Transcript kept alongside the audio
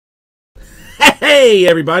Hey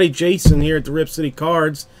everybody, Jason here at the Rip City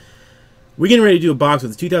Cards. We're getting ready to do a box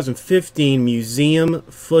with the 2015 Museum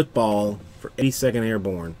Football for 82nd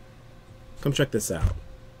Airborne. Come check this out.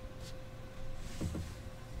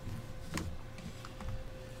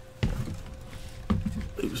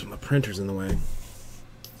 Oops, my printer's in the way.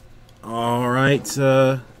 Alright,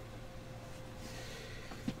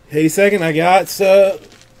 82nd, I got a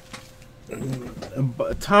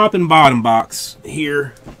top and bottom box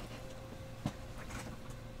here.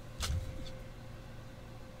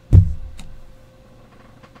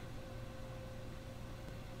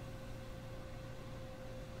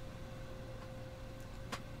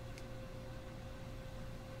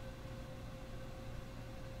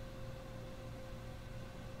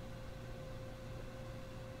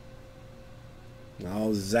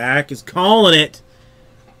 Oh, Zach is calling it.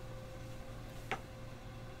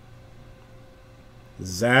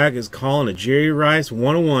 Zach is calling it. Jerry Rice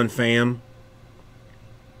 101, fam.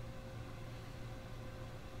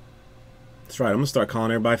 That's right. I'm going to start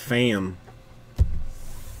calling everybody fam.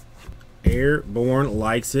 Airborne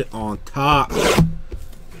likes it on top.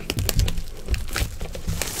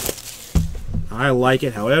 I like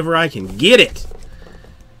it however I can get it.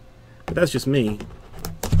 But that's just me.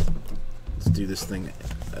 Let's do this thing.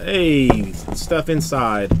 Hey, stuff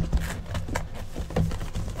inside.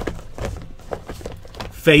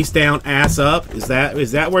 Face down, ass up. Is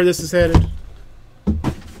that where this is headed?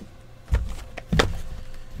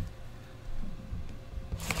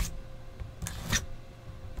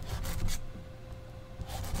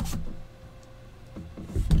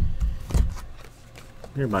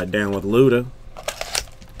 Everybody down with Luda.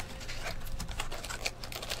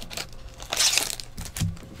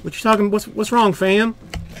 What you talking? What's wrong, fam?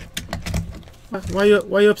 Why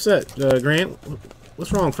you upset, Grant?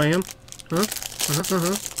 What's wrong, fam? Huh?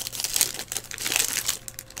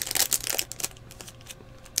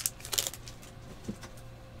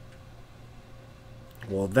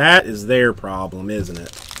 Well, that is their problem, isn't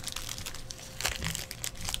it?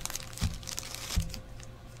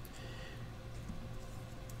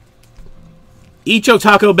 Icho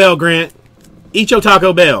Taco Bell, Grant. Icho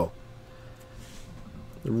Taco Bell.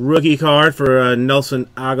 The rookie card for Nelson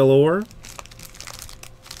Aguilar.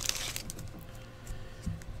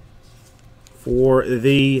 For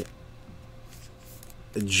the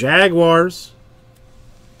Jaguars,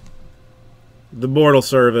 the Bortles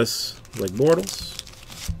service, like Bortles.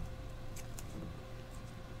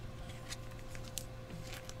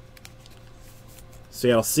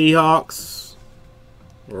 Seattle Seahawks,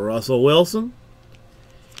 Russell Wilson.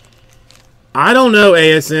 I don't know,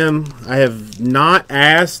 ASM. I have not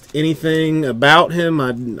asked anything about him.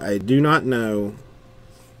 I do not know.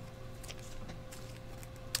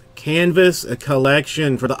 Canvas, a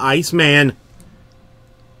collection for the Iceman.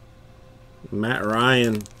 Matt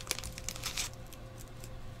Ryan.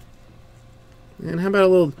 And how about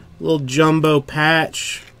a little jumbo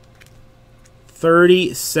patch?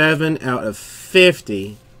 37 out of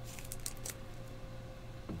 50.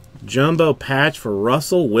 Jumbo patch for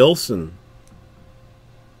Russell Wilson.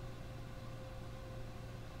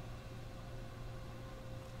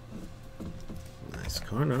 Nice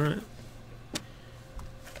card, all right.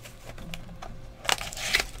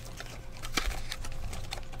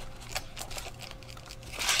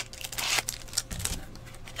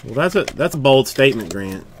 Well, that's a bold statement,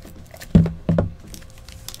 Grant.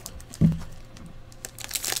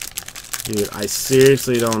 Dude, I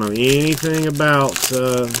seriously don't know anything about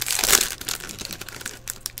the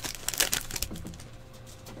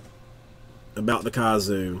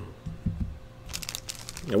Kazoo.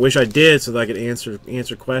 I wish I did so that I could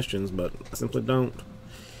answer questions, but I simply don't.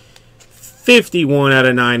 51 out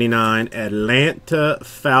of 99, Atlanta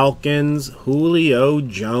Falcons, Julio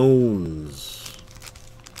Jones.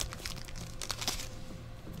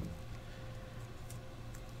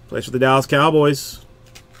 Plays for the Dallas Cowboys.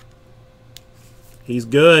 He's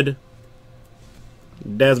good.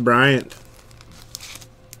 Des Bryant.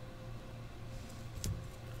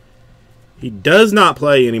 He does not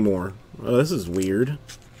play anymore. Oh, this is weird.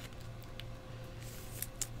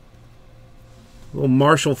 A little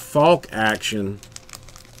Marshall Faulk action.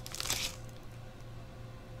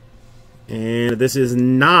 And this is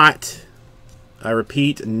not, I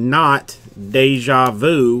repeat, not Deja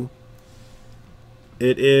Vu.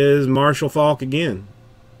 It is Marshall Faulk again.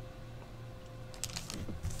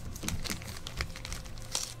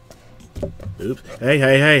 Oops. Hey,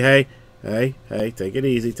 take it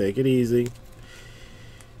easy, take it easy.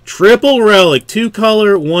 Triple relic,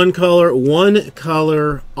 2-color, 1-color,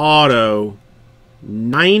 1-color auto.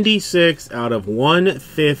 96 out of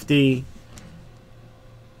 150.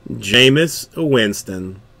 Jameis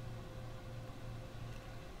Winston.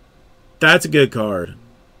 That's a good card.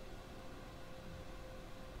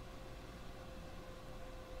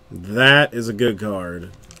 That is a good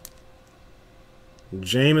card.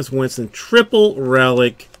 Jameis Winston, triple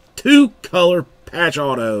relic, 2-color patch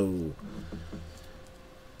auto.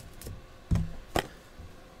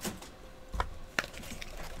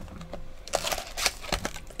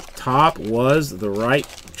 Top was the right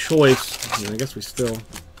choice. I guess we still...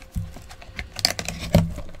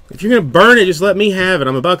 If you're going to burn it, just let me have it.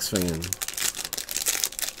 I'm a Bucks fan.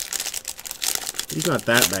 He's not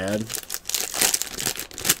that bad.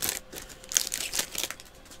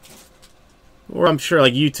 Or I'm sure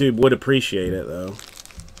like YouTube would appreciate it, though.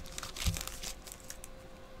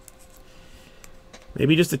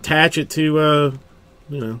 Maybe just attach it to,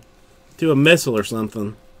 you know, to a missile or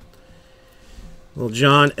something. Little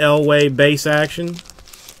John Elway base action.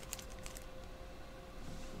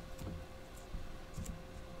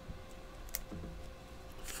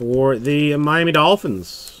 For the Miami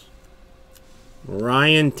Dolphins,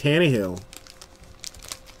 Ryan Tannehill.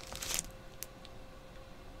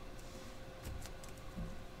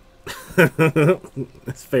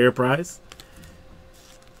 That's fair price.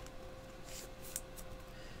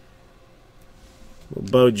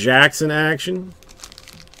 Bo Jackson action.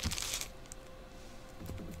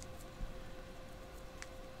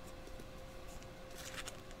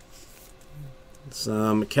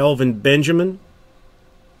 Some Kelvin Benjamin.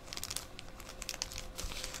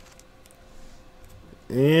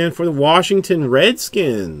 And for the Washington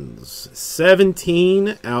Redskins,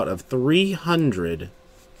 17 out of 300.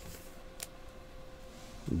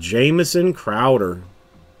 Jamison Crowder.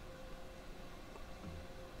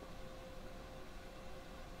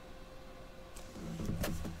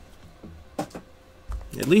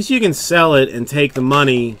 At least you can sell it and take the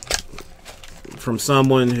money from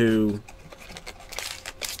someone who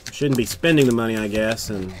shouldn't be spending the money, I guess,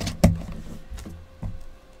 and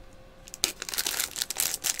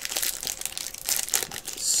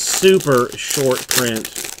super short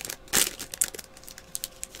print.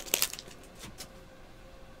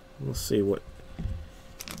 Let's see what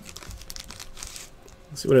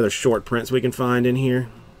other short prints we can find in here.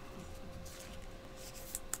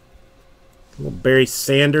 A little Barry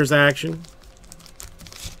Sanders action.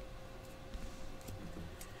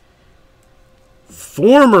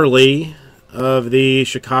 Formerly of the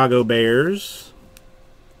Chicago Bears,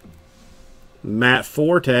 Matt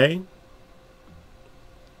Forte.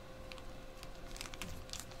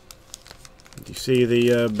 You see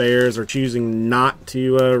the Bears are choosing not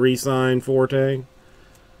to re-sign Forte.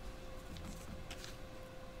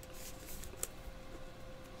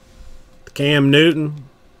 Cam Newton.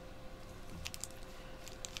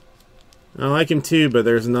 I like him too, but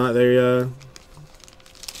there's not their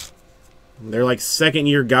like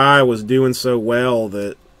second-year guy was doing so well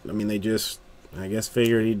that, I mean, they just, I guess,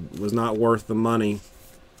 figured he was not worth the money.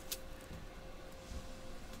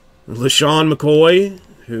 LaShawn McCoy,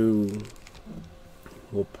 who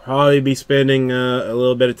will probably be spending a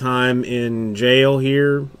little bit of time in jail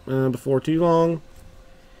here before too long.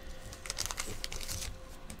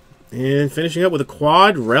 And finishing up with a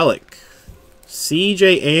quad relic.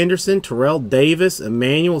 C.J. Anderson, Terrell Davis,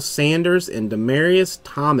 Emmanuel Sanders, and Demaryius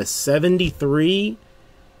Thomas. 73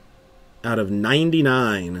 out of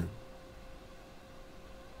 99.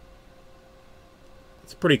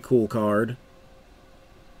 It's a pretty cool card.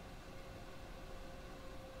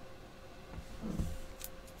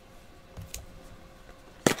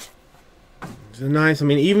 It's a nice, I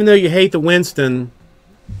mean, even though you hate the Winston,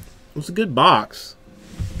 it was a good box.